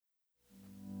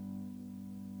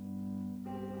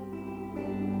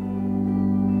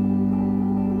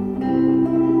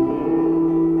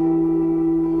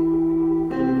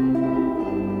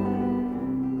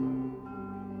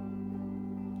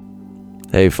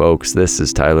Hey folks, this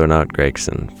is Tyler Knott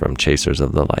Gregson from Chasers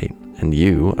of the Light, and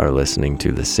you are listening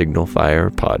to the Signal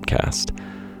Fire Podcast,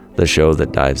 the show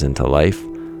that dives into life,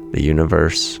 the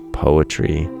universe,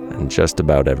 poetry, and just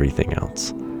about everything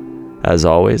else. As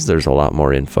always, there's a lot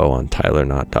more info on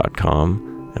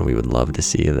tylerknott.com, and we would love to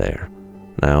see you there.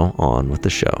 Now, on with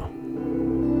the show.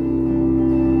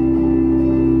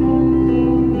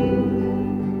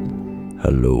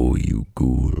 Hello, you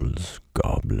ghouls,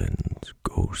 goblins,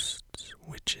 ghosts,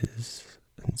 witches,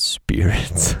 and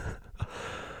spirits.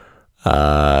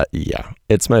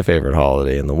 It's my favorite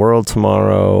holiday in the world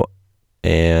tomorrow,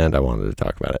 and I wanted to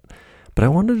talk about it. But I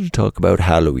wanted to talk about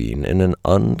Halloween in an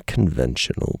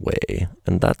unconventional way,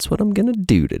 and that's what I'm going to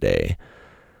do today.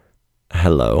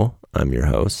 Hello, I'm your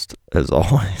host, as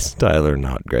always, Tyler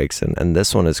Knott Gregson, and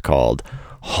this one is called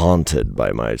Haunted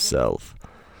by Myself.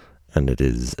 And it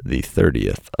is the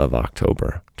 30th of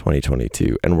October,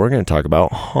 2022. And we're going to talk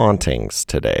about hauntings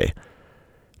today.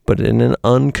 But in an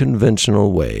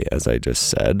unconventional way, as I just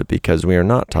said, because we are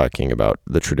not talking about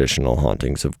the traditional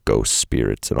hauntings of ghost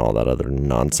spirits and all that other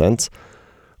nonsense.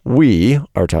 We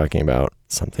are talking about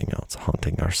something else,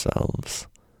 haunting ourselves.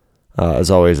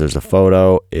 As always, there's a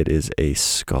photo. It is a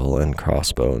skull and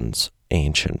crossbones,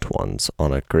 ancient ones,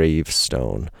 on a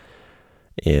gravestone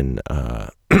in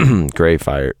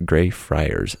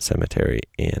Greyfriars Cemetery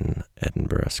in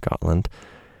Edinburgh, Scotland,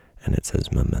 and it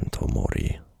says Memento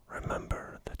Mori,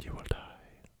 remember that you will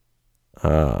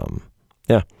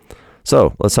die.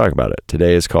 So let's talk about it.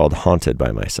 Today is called Haunted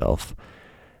by Myself,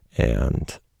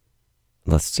 and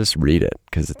let's just read it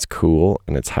because it's cool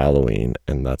and it's Halloween,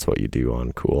 and that's what you do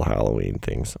on cool Halloween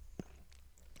things.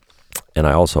 And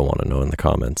I also want to know in the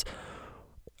comments,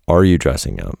 are you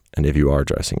dressing up? And if you are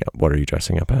dressing up, what are you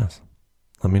dressing up as?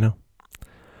 Let me know.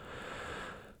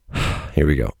 Here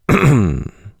we go.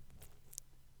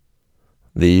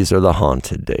 These are the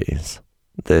haunted days.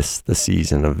 This the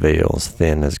season of veils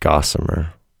thin as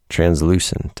gossamer,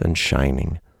 translucent and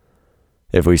shining.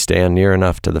 If we stand near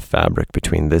enough to the fabric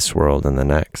between this world and the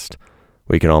next,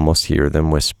 we can almost hear them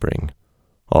whispering,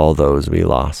 all those we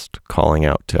lost, calling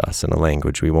out to us in a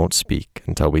language we won't speak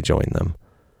until we join them.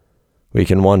 We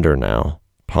can wonder now,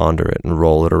 ponder it and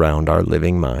roll it around our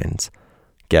living minds,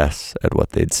 guess at what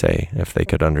they'd say if they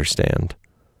could understand.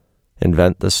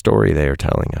 Invent the story they are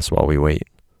telling us while we wait.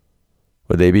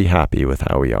 Would they be happy with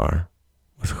how we are,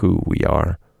 with who we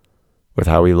are, with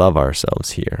how we love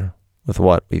ourselves here, with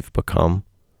what we've become?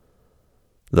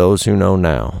 Those who know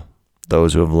now,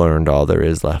 those who have learned all there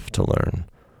is left to learn,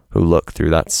 who look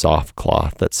through that soft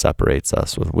cloth that separates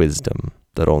us with wisdom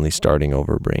that only starting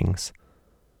over brings.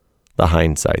 The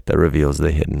hindsight that reveals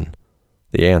the hidden,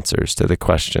 the answers to the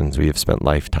questions we have spent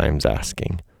lifetimes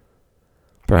asking.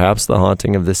 Perhaps the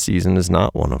haunting of this season is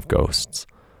not one of ghosts,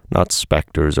 not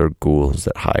specters or ghouls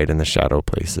that hide in the shadow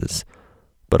places,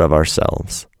 but of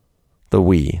ourselves, the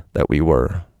we that we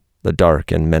were, the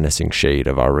dark and menacing shade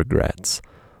of our regrets,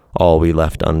 all we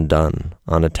left undone,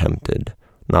 unattempted,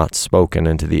 not spoken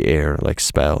into the air like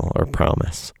spell or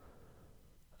promise.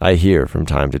 I hear from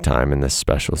time to time in this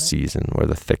special season where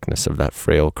the thickness of that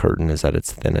frail curtain is at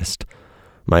its thinnest,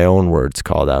 my own words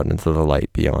called out into the light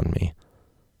beyond me.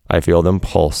 I feel them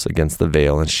pulse against the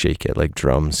veil and shake it like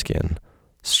drum skin,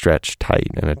 stretched tight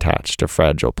and attached to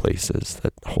fragile places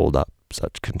that hold up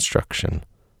such construction.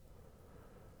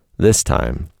 This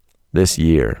time, this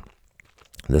year,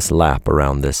 this lap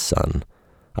around this sun,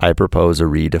 I propose a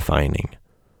redefining,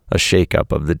 a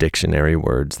shake-up of the dictionary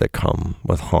words that come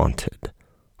with haunted,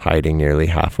 hiding nearly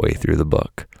halfway through the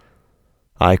book.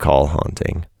 I call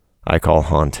haunting, I call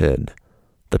haunted,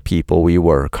 the people we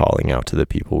were calling out to the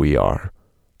people we are,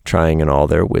 trying in all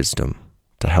their wisdom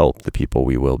to help the people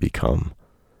we will become.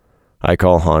 I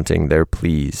call haunting their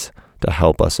pleas to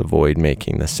help us avoid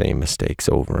making the same mistakes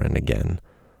over and again,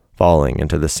 falling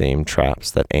into the same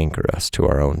traps that anchor us to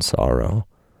our own sorrow,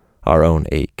 our own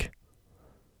ache.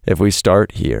 If we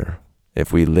start here,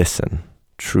 if we listen,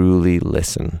 truly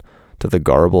listen, to the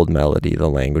garbled melody the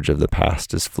language of the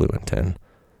past is fluent in,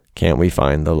 can't we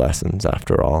find the lessons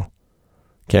after all?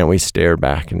 Can't we stare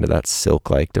back into that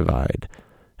silk-like divide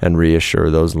and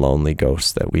reassure those lonely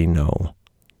ghosts that we know,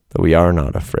 that we are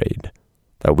not afraid,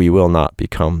 that we will not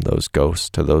become those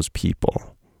ghosts to those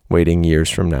people waiting years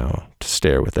from now to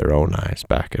stare with their own eyes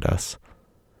back at us?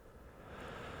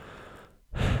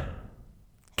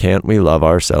 Can't we love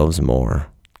ourselves more?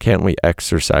 Can't we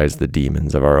exorcise the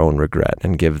demons of our own regret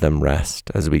and give them rest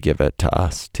as we give it to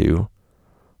us too?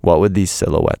 What would these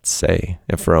silhouettes say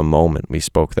if for a moment we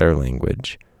spoke their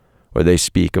language? Would they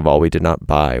speak of all we did not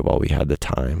buy while we had the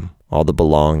time, all the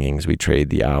belongings we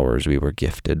trade the hours we were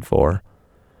gifted for?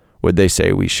 Would they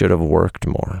say we should have worked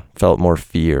more, felt more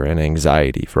fear and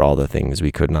anxiety for all the things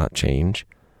we could not change?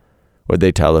 Would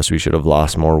they tell us we should have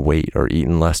lost more weight or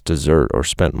eaten less dessert or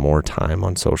spent more time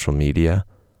on social media?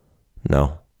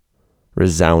 No.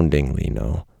 Resoundingly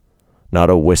no. Not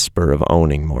a whisper of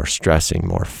owning more, stressing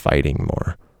more, fighting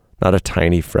more. Not a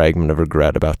tiny fragment of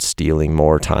regret about stealing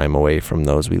more time away from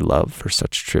those we love for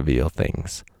such trivial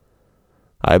things.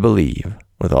 I believe,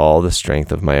 with all the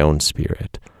strength of my own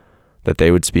spirit, that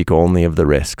they would speak only of the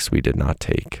risks we did not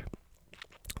take,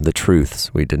 the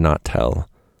truths we did not tell,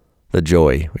 the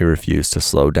joy we refused to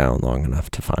slow down long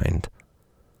enough to find.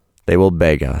 They will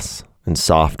beg us in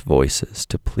soft voices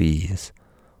to please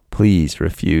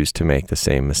refuse to make the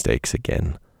same mistakes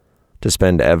again, to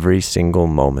spend every single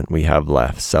moment we have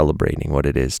left celebrating what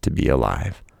it is to be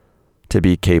alive, to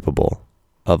be capable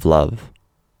of love,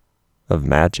 of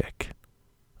magic,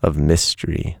 of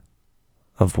mystery,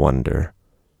 of wonder.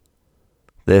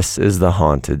 This is the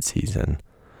haunted season,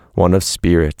 one of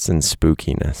spirits and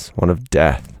spookiness, one of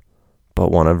death,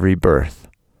 but one of rebirth.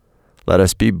 Let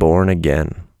us be born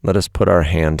again. Let us put our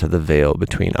hand to the veil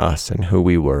between us and who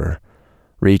we were,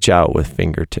 reach out with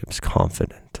fingertips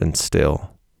confident and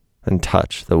still, and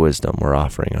touch the wisdom we're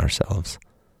offering ourselves.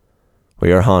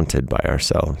 We are haunted by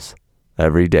ourselves.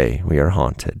 Every day we are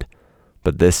haunted.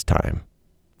 But this time,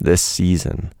 this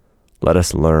season, let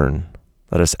us learn,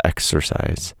 let us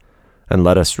exercise, and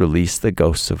let us release the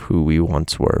ghosts of who we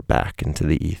once were back into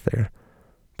the ether,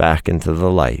 back into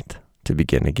the light to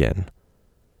begin again.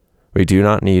 We do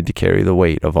not need to carry the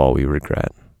weight of all we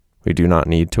regret. We do not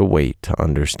need to wait to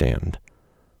understand.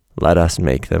 Let us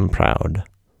make them proud.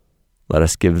 Let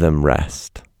us give them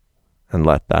rest, and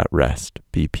let that rest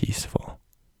be peaceful.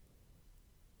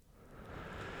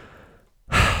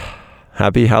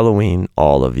 Happy Halloween,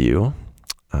 all of you.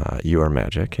 You are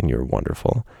magic and you're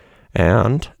wonderful.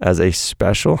 And as a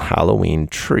special Halloween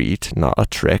treat, not a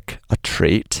trick, a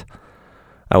treat,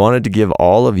 I wanted to give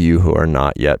all of you who are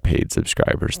not yet paid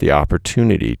subscribers the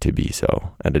opportunity to be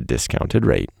so at a discounted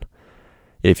rate.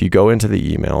 If you go into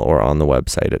the email or on the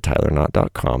website at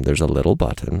tylernott.com, there's a little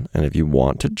button, and if you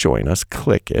want to join us,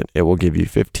 click it. It will give you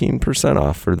 15%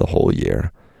 off for the whole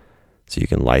year. So you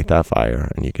can light that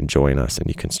fire and you can join us and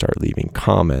you can start leaving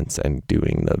comments and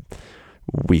doing the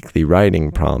weekly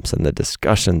writing prompts and the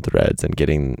discussion threads and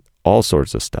getting all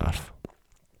sorts of stuff.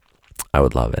 I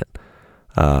would love it.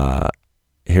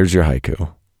 Here's your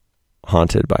haiku.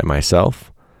 Haunted by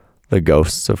myself, the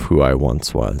ghosts of who I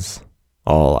once was,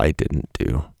 all I didn't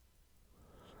do.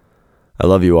 I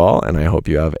love you all, and I hope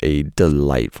you have a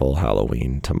delightful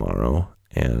Halloween tomorrow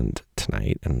and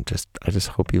tonight, and I just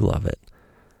hope you love it.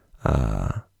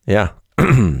 Yeah,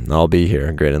 I'll be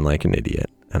here grinning like an idiot,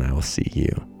 and I will see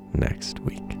you next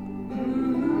week.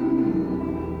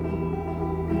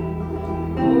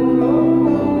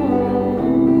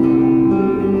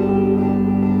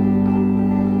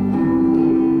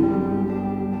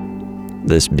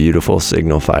 This beautiful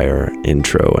Signal Fire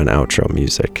intro and outro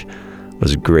music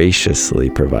was graciously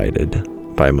provided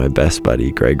by my best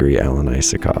buddy, Gregory Alan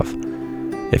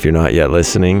Isakov. If you're not yet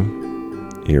listening,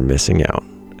 you're missing out.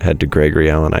 Head to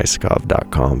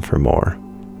GregoryAlanIsakov.com for more.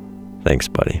 Thanks,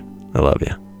 buddy. I love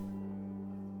you.